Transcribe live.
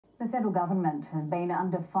The federal government has been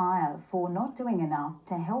under fire for not doing enough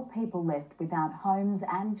to help people left without homes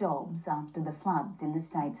and jobs after the floods in the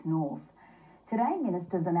state's north. Today,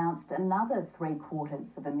 ministers announced another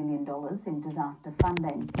 $750,000 in disaster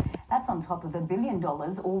funding. That's on top of $1 billion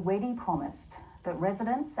already promised. But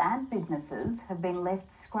residents and businesses have been left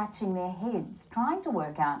scratching their heads, trying to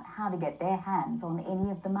work out how to get their hands on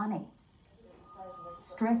any of the money.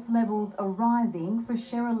 Stress levels are rising for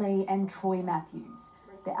Shirley and Troy Matthews.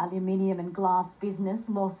 The aluminium and glass business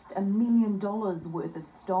lost $1 million worth of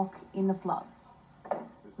stock in the floods.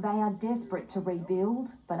 They are desperate to rebuild,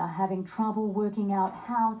 but are having trouble working out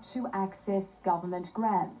how to access government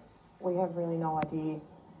grants. We have really no idea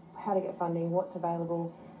how to get funding, what's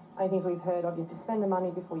available. I think we've heard of you have to spend the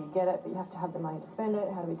money before you get it, but you have to have the money to spend it.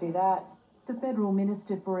 How do we do that? The Federal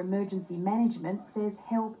Minister for Emergency Management says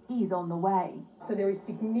help is on the way. So there is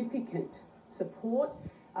significant support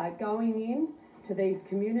going in to these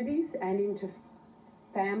communities and into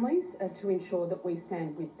families to ensure that we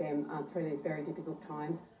stand with them through these very difficult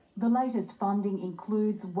times. The latest funding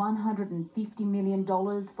includes $150 million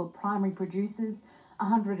for primary producers,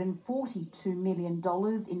 $142 million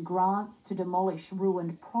in grants to demolish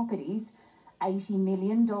ruined properties, $80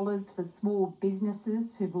 million for small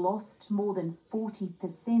businesses who've lost more than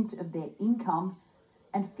 40% of their income,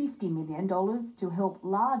 and $50 million to help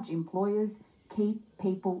large employers keep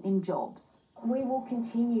people in jobs. We will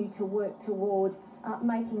continue to work toward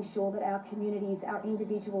making sure that our communities, our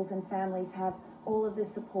individuals and families have all of the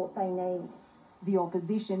support they need. The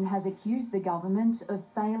opposition has accused the government of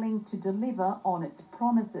failing to deliver on its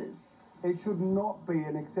promises. It should not be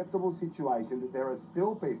an acceptable situation that there are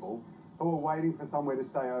still people who are waiting for somewhere to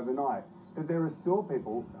stay overnight, that there are still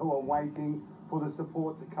people who are waiting for the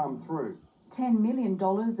support to come through. $10 million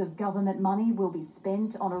of government money will be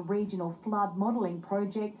spent on a regional flood modelling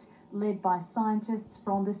project led by scientists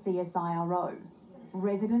from the CSIRO.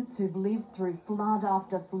 Residents who've lived through flood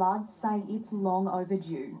after flood say it's long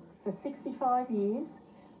overdue. For 65 years,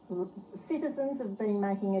 citizens have been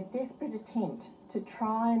making a desperate attempt to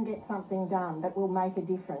try and get something done that will make a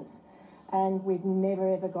difference, and we've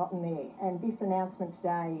never ever gotten there. And this announcement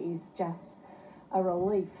today is just a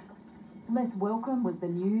relief. Less welcome was the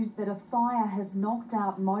news that a fire has knocked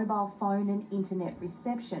out mobile phone and internet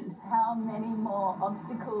reception. How many more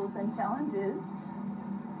obstacles and challenges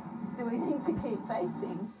do we need to keep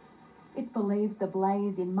facing? It's believed the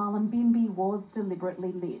blaze in Mullumbimby was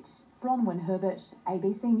deliberately lit. Bronwyn Herbert,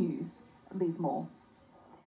 ABC News, Lismore.